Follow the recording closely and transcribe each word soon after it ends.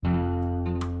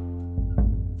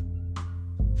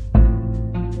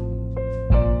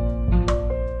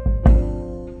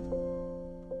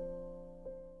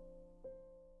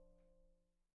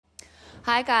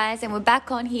Hi guys, and we're back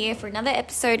on here for another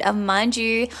episode of Mind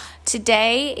You.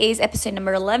 Today is episode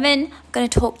number 11. I'm going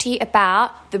to talk to you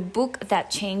about the book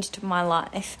that changed my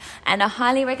life. And I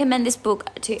highly recommend this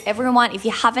book to everyone. If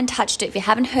you haven't touched it, if you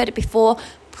haven't heard it before,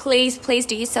 please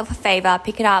do yourself a favor,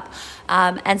 pick it up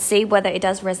and see whether it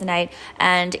does resonate.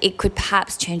 And it could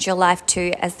perhaps change your life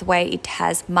too, as the way it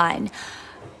has mine.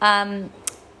 I'm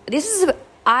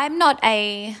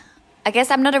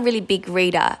not a really big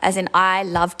reader, as in I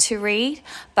love to read,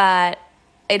 but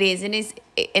it is an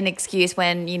excuse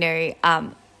when,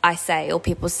 I say or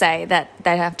people say that they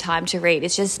don't have time to read.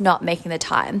 It's just not making the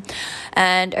time.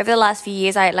 And over the last few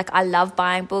years, I love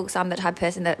buying books. I'm the type of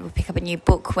person that will pick up a new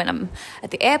book when I'm at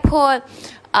the airport,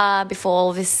 before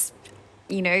all this,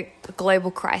 global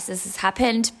crisis has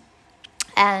happened.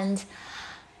 And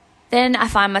then I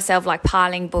find myself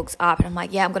piling books up and I'm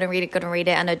like, yeah, I'm going to read it.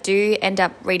 And I do end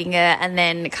up reading it and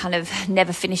then kind of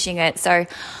never finishing it. So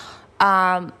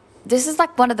this is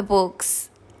one of the books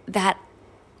that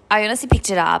I honestly picked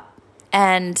it up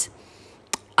and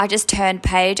I just turned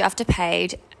page after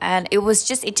page, and it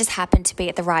just happened to be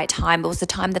at the right time. It was the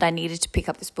time that I needed to pick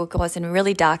up this book. I was in a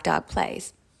really dark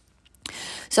place.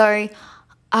 So,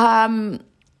 so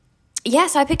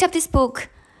I picked up this book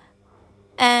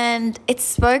and it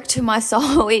spoke to my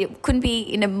soul. It couldn't be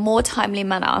in a more timely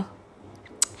manner.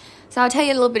 So I'll tell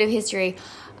you a little bit of history.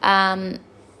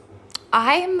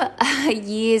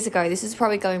 Years ago, this is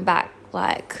probably going back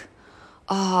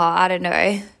I don't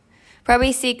know,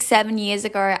 probably 6-7 years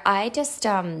ago, I'm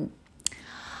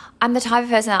the type of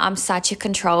person that I'm such a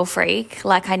control freak.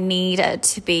 I need it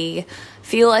to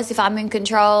feel as if I'm in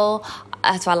control.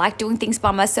 So I like doing things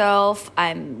by myself.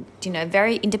 I'm,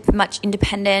 very much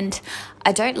independent.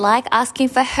 I don't like asking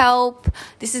for help.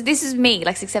 This is me,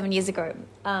 6-7 years ago.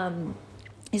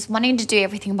 Is wanting to do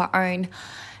everything on my own.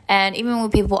 And even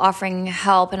with people offering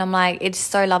help, and I'm like, it's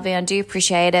so lovely, I do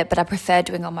appreciate it, but I prefer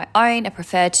doing it on my own. I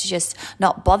prefer to just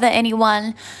not bother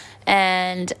anyone.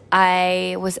 And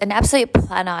I was an absolute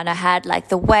planner, and I had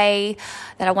the way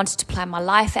that I wanted to plan my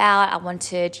life out. I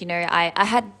wanted, I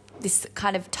had this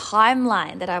kind of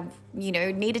timeline that I,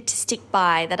 needed to stick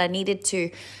by, that I needed to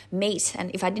meet. And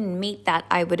if I didn't meet that,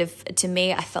 I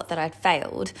felt that I'd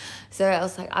failed. So I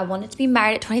was I wanted to be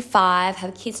married at 25,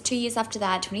 have kids 2 years after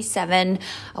that, 27.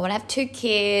 I want to have 2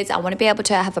 kids. I want to be able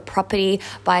to have a property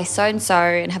by so-and-so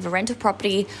and have a rental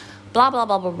property, blah, blah,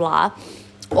 blah, blah, blah.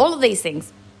 All of these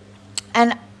things.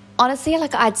 And honestly,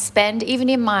 I'd spend, even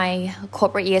in my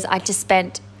corporate years, I just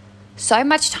spent so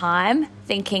much time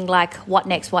thinking what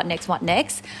next?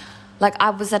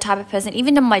 I was the type of person,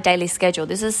 even in my daily schedule,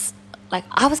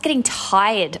 I was getting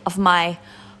tired of my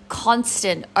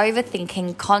constant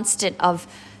overthinking, of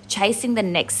chasing the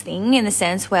next thing, in the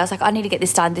sense where I was I need to get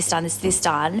this done, this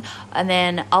done, and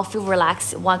then I'll feel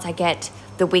relaxed once I get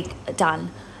the week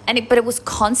done. But it was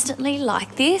constantly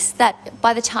like this, that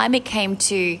by the time it came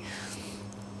to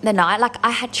the night,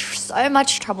 I had so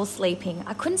much trouble sleeping.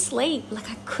 I couldn't sleep.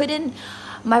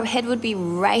 My head would be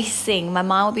racing. My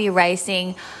mind would be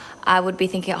racing. I would be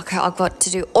thinking, okay, I've got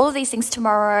to do all of these things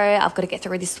tomorrow. I've got to get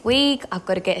through this week. I've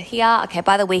got to get here. Okay,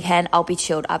 by the weekend, I'll be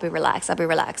chilled. I'll be relaxed.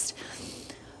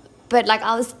 But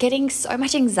I was getting so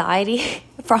much anxiety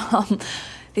from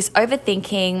this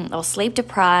overthinking. I was sleep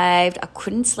deprived. I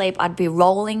couldn't sleep. I'd be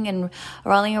rolling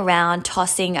around,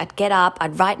 tossing. I'd get up.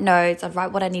 I'd write notes. I'd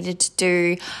write what I needed to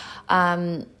do.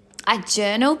 I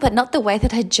journal, but not the way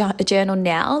that I journal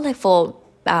now, for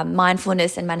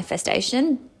mindfulness and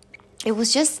manifestation. It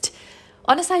was just,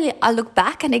 honestly, I look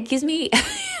back and it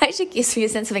actually gives me a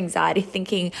sense of anxiety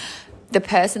thinking the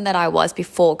person that I was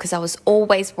before, because I was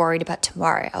always worried about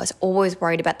tomorrow. I was always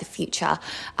worried about the future,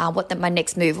 what my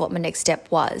next move, what my next step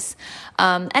was.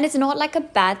 And it's not a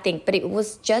bad thing, but it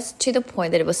was just to the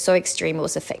point that it was so extreme. It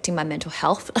was affecting my mental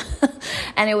health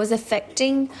and it was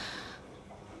affecting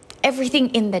everything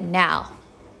in the now,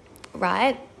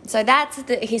 right? So that's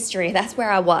the history. That's where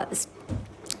I was.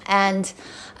 And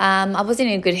I wasn't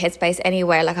in a good headspace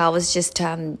anyway. I was just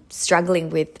struggling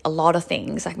with a lot of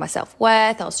things, my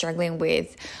self-worth. I was struggling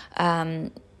with,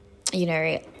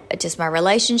 just my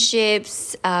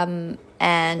relationships. I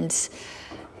was,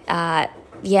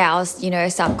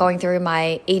 started going through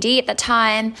my ED at the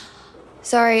time.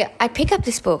 So I pick up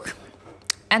this book.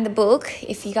 And the book,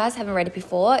 if you guys haven't read it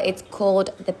before, it's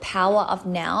called The Power of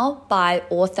Now by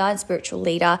author and spiritual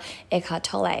leader Eckhart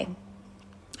Tolle.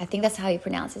 I think that's how you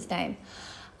pronounce his name.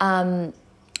 And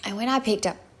when I picked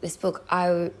up this book,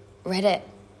 I read it,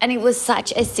 and it was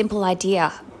such a simple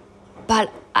idea.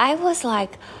 But I was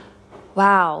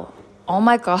wow, oh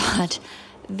my God,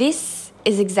 this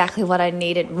is exactly what I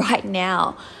needed right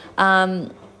now.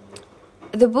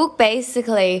 the book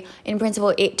basically, in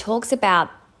principle, it talks about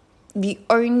the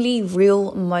only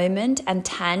real moment and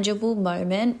tangible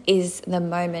moment is the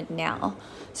moment now.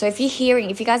 So if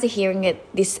you guys are hearing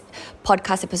this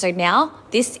podcast episode now,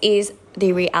 this is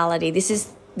the reality. This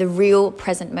is the real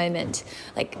present moment.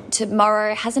 Like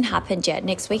tomorrow hasn't happened yet.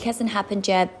 Next week hasn't happened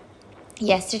yet.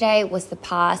 Yesterday was the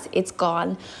past. It's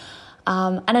gone.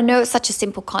 And I know it's such a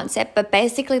simple concept, but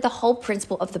basically the whole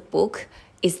principle of the book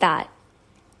is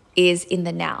in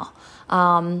the now.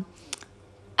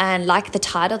 And like the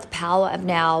title, The Power of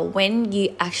Now, when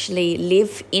you actually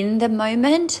live in the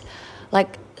moment,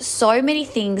 like so many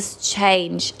things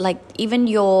change. Like even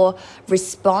your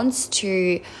response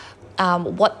to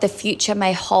what the future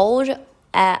may hold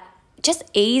just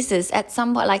eases at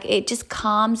some point. Like it just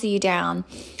calms you down.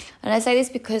 And I say this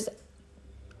because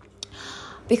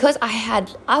I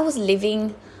was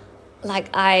living like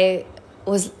I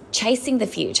was chasing the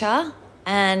future,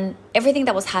 and everything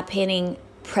that was happening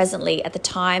presently at the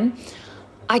time,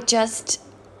 I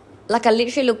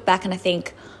literally look back and I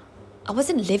think I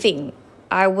wasn't living.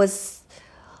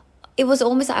 It was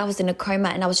almost like I was in a coma,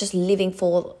 and I was just living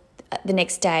for the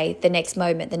next day, the next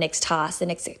moment, the next task, the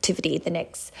next activity, the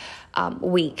next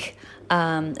week,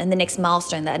 and the next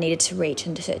milestone that I needed to reach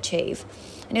and to achieve.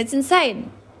 And it's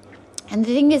insane. And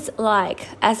the thing is, like,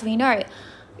 as we know,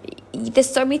 there's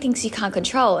so many things you can't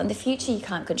control, and the future you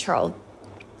can't control.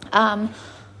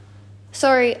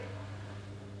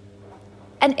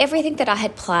 And everything that I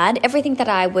had planned, everything that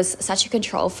I was such a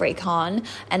control freak on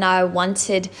and I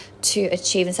wanted to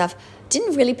achieve and stuff,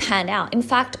 didn't really pan out. In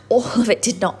fact, all of it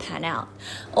did not pan out.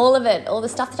 All of it, all the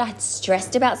stuff that I had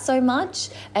stressed about so much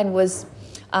and was,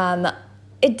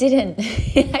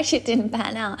 it actually didn't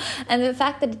pan out. And the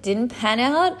fact that it didn't pan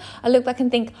out, I look back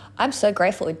and think, I'm so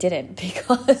grateful it didn't,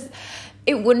 because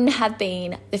it wouldn't have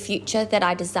been the future that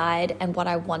I desired and what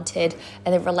I wanted,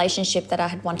 and the relationship that I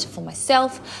had wanted for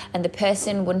myself, and the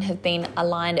person wouldn't have been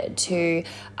aligned to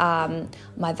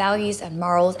my values and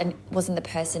morals, and wasn't the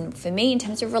person for me in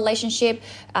terms of relationship.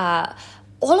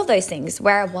 All of those things,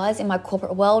 where I was in my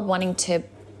corporate world, wanting to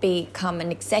become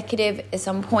an executive at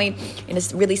some point in a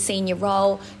really senior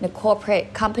role in a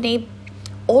corporate company,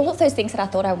 all of those things that I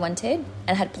thought I wanted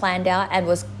and had planned out and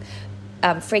was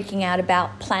freaking out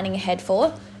about, planning ahead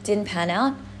for, didn't pan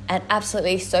out, and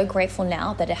absolutely so grateful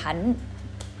now that it hadn't.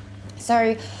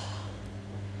 So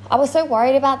I was so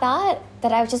worried about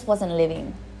that I just wasn't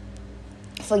living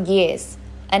for years,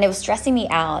 and it was stressing me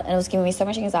out, and it was giving me so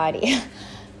much anxiety.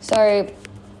 So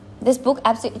this book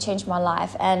absolutely changed my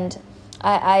life, and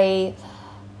I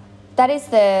that is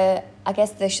the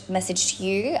message to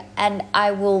you, and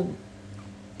I will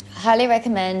highly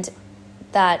recommend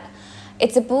that.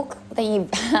 It's a book that you,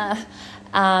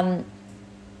 that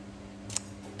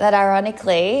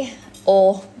ironically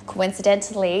or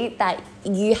coincidentally, that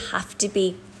you have to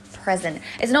be present.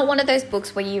 It's not one of those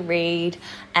books where you read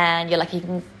and you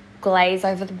can glaze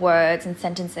over the words and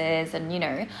sentences, and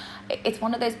it's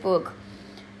one of those books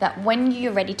that when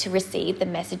you're ready to receive the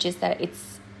messages that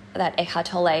Eckhart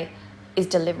Tolle is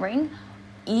delivering,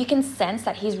 you can sense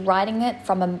that he's writing it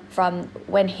from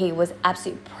when he was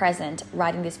absolutely present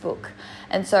writing this book.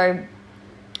 And so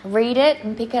read it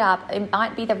and pick it up. It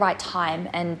might be the right time,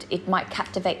 and it might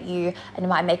captivate you, and it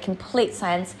might make complete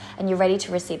sense, and you're ready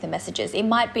to receive the messages. It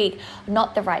might be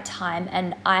not the right time,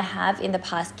 and I have in the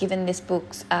past given this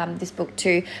book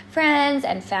to friends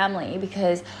and family,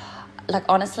 because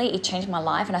honestly, it changed my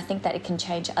life, and I think that it can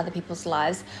change other people's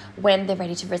lives when they're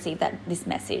ready to receive this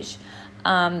message.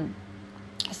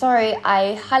 So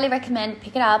I highly recommend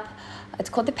pick it up. It's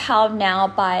called The Power of Now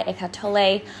by Eckhart Tolle.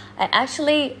 He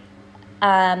actually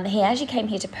came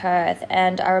here to Perth,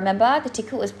 and I remember the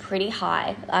ticket was pretty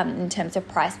high in terms of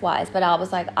price-wise, but I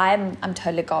was like, I'm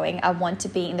totally going. I want to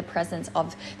be in the presence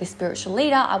of the spiritual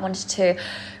leader. I wanted to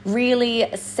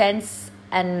really sense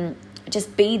and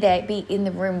just be there, be in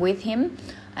the room with him.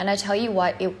 And I tell you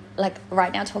what,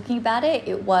 right now talking about it,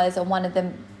 it was one of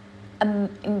the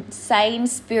insane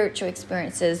spiritual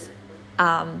experiences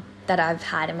that I've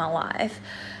had in my life.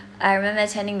 I remember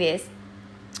attending this,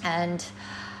 and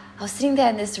I was sitting there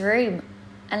in this room,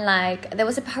 and there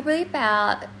was probably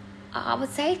about, I would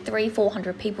say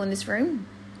 300-400 people in this room.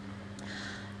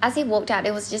 As he walked out,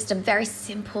 it was just a very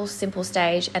simple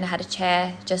stage, and I had a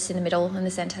chair just in the middle, in the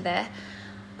center there.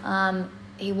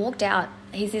 He walked out.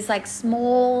 He's this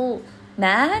small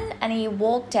man, and he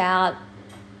walked out,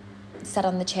 sat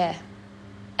on the chair.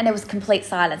 And there was complete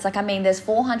silence. There's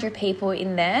 400 people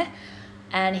in there,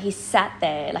 and he sat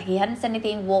there. He hadn't said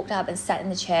anything, walked up and sat in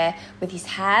the chair with his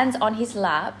hands on his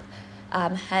lap,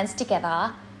 hands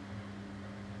together.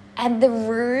 And the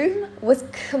room was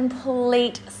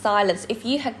complete silence. If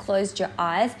you had closed your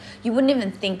eyes, you wouldn't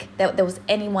even think that there was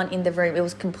anyone in the room. It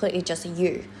was completely just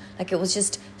you. Like, it was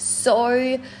just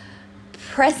so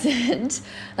present.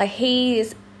 Like,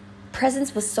 his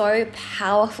presence was so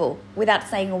powerful without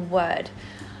saying a word.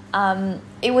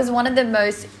 It was one of the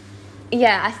most,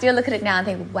 I still look at it now and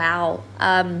think, wow.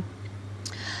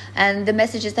 And the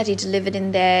messages that he delivered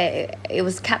in there, it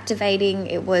was captivating.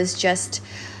 It was just,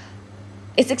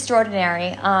 it's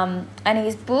extraordinary. And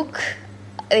his book,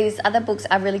 these other books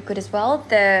are really good as well.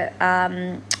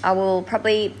 I will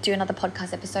probably do another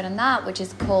podcast episode on that, which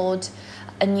is called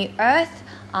A New Earth.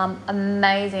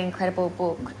 Amazing, incredible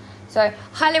book. So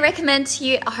highly recommend to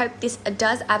you. I hope this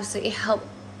does absolutely help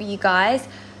you guys.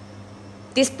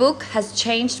 This book has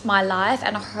changed my life,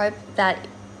 and I hope that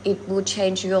it will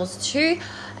change yours too,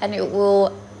 and it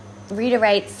will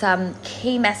reiterate some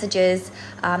key messages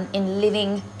in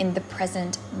living in the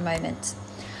present moment.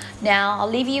 Now, I'll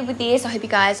leave you with this. I hope you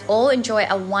guys all enjoy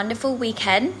a wonderful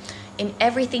weekend. In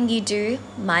everything you do,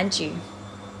 mind you.